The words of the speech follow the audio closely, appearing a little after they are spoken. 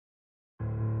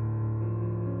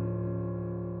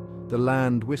The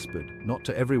land whispered, not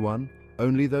to everyone,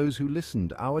 only those who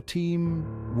listened. Our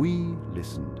team, we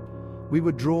listened. We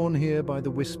were drawn here by the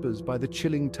whispers, by the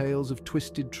chilling tales of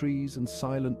twisted trees and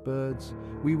silent birds.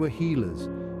 We were healers,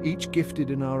 each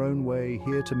gifted in our own way,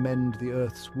 here to mend the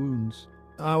earth's wounds.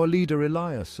 Our leader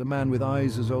Elias, a man with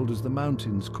eyes as old as the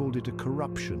mountains, called it a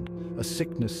corruption, a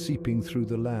sickness seeping through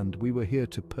the land. We were here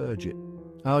to purge it.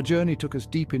 Our journey took us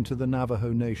deep into the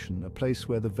Navajo Nation, a place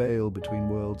where the veil between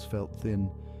worlds felt thin.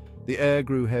 The air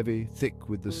grew heavy, thick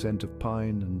with the scent of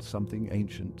pine and something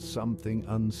ancient, something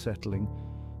unsettling.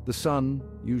 The sun,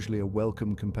 usually a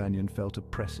welcome companion, felt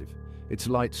oppressive, its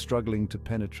light struggling to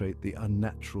penetrate the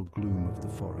unnatural gloom of the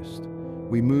forest.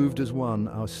 We moved as one,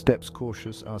 our steps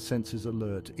cautious, our senses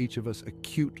alert, each of us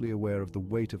acutely aware of the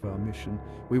weight of our mission.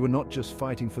 We were not just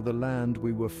fighting for the land,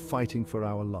 we were fighting for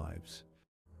our lives.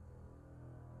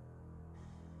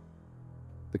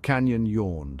 The canyon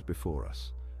yawned before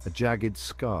us, a jagged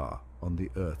scar on the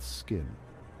earth's skin.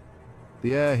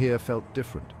 The air here felt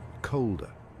different, colder,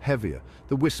 heavier.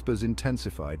 The whispers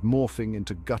intensified, morphing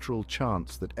into guttural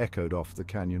chants that echoed off the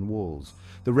canyon walls.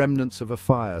 The remnants of a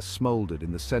fire smoldered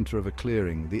in the center of a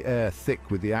clearing, the air thick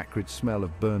with the acrid smell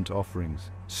of burnt offerings.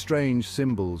 Strange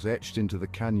symbols etched into the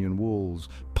canyon walls,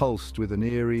 pulsed with an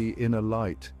eerie inner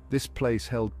light. This place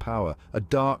held power, a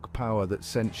dark power that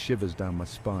sent shivers down my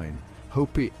spine.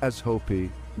 Hopi as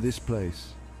Hopi, this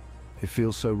place. It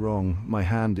feels so wrong. My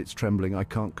hand, it's trembling, I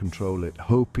can't control it.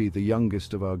 Hopi, the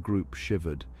youngest of our group,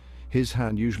 shivered. His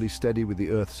hand, usually steady with the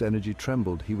earth's energy,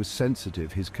 trembled. He was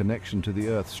sensitive, his connection to the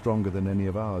earth stronger than any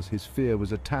of ours. His fear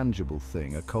was a tangible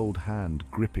thing, a cold hand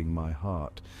gripping my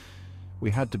heart.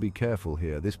 We had to be careful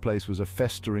here. This place was a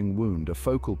festering wound, a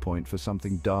focal point for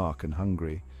something dark and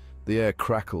hungry. The air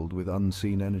crackled with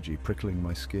unseen energy, prickling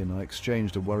my skin. I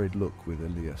exchanged a worried look with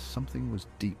Elias. Something was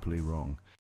deeply wrong.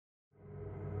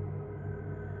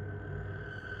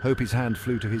 Hopi's hand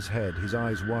flew to his head, his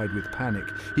eyes wide with panic.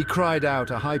 He cried out,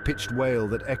 a high-pitched wail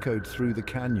that echoed through the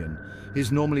canyon.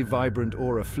 His normally vibrant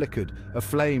aura flickered, a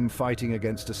flame fighting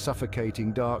against a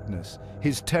suffocating darkness.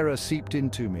 His terror seeped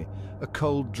into me, a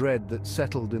cold dread that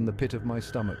settled in the pit of my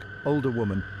stomach. Older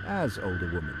woman, as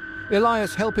older woman.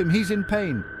 Elias, help him, he's in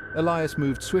pain. Elias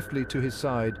moved swiftly to his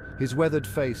side, his weathered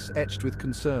face etched with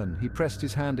concern. He pressed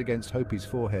his hand against Hopi's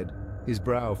forehead, his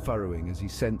brow furrowing as he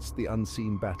sensed the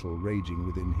unseen battle raging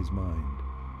within his mind.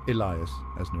 Elias,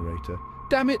 as narrator.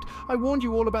 Damn it! I warned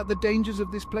you all about the dangers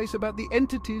of this place, about the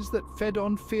entities that fed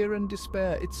on fear and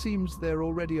despair. It seems they're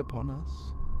already upon us.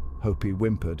 Hopi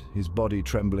whimpered, his body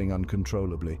trembling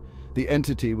uncontrollably. The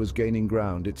entity was gaining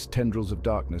ground, its tendrils of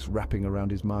darkness wrapping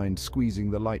around his mind, squeezing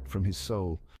the light from his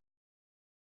soul.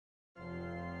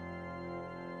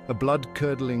 A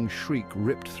blood-curdling shriek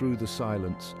ripped through the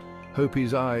silence.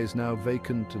 Hopi's eyes, now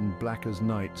vacant and black as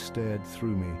night, stared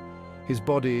through me. His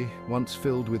body, once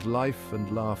filled with life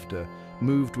and laughter,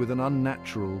 moved with an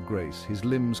unnatural grace, his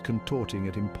limbs contorting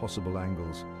at impossible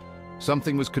angles.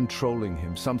 Something was controlling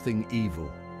him, something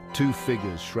evil. Two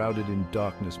figures, shrouded in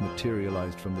darkness,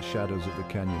 materialized from the shadows of the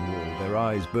canyon wall, their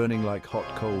eyes burning like hot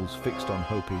coals fixed on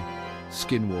Hopi.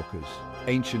 Skinwalkers,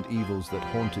 ancient evils that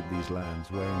haunted these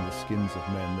lands, wearing the skins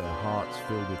of men, their hearts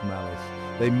filled with malice.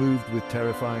 They moved with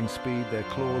terrifying speed, their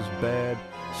claws bared,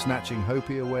 snatching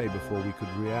Hopi away before we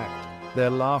could react. Their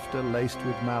laughter, laced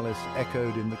with malice,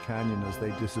 echoed in the canyon as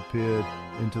they disappeared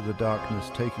into the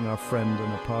darkness, taking our friend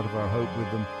and a part of our hope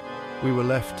with them. We were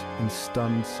left in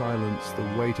stunned silence,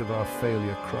 the weight of our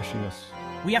failure crushing us.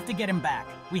 We have to get him back.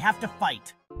 We have to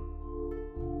fight.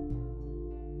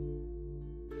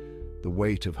 The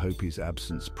weight of Hopi's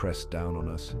absence pressed down on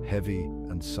us, heavy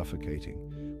and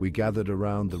suffocating. We gathered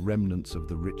around the remnants of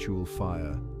the ritual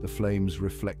fire, the flames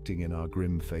reflecting in our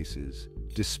grim faces.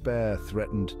 Despair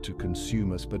threatened to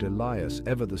consume us, but Elias,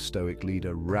 ever the stoic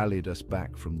leader, rallied us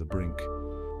back from the brink.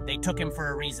 They took him for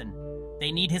a reason.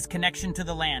 They need his connection to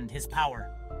the land, his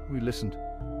power. We listened,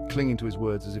 clinging to his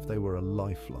words as if they were a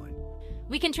lifeline.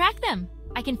 We can track them.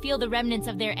 I can feel the remnants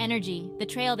of their energy, the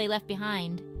trail they left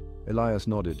behind. Elias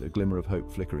nodded, a glimmer of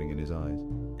hope flickering in his eyes.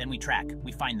 Then we track,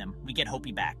 we find them, we get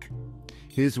Hopi back.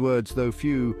 His words, though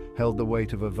few, held the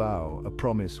weight of a vow, a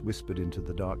promise whispered into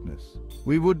the darkness.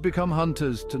 We would become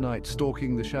hunters tonight,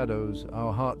 stalking the shadows,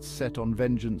 our hearts set on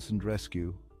vengeance and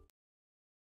rescue.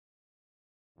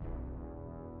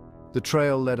 The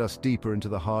trail led us deeper into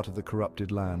the heart of the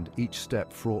corrupted land, each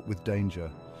step fraught with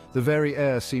danger. The very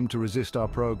air seemed to resist our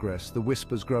progress, the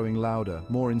whispers growing louder,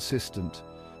 more insistent.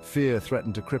 Fear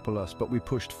threatened to cripple us, but we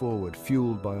pushed forward,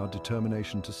 fueled by our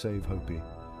determination to save Hopi.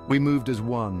 We moved as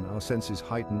one, our senses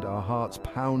heightened, our hearts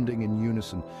pounding in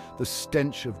unison. The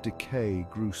stench of decay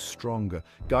grew stronger,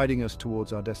 guiding us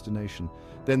towards our destination.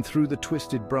 Then through the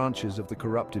twisted branches of the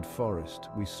corrupted forest,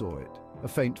 we saw it, a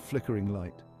faint flickering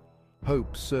light.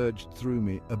 Hope surged through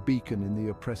me, a beacon in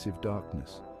the oppressive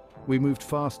darkness. We moved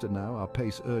faster now, our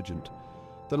pace urgent.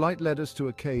 The light led us to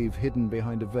a cave hidden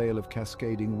behind a veil of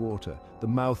cascading water. The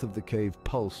mouth of the cave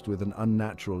pulsed with an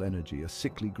unnatural energy, a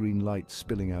sickly green light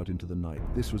spilling out into the night.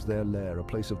 This was their lair, a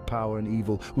place of power and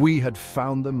evil. We had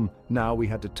found them. Now we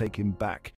had to take him back.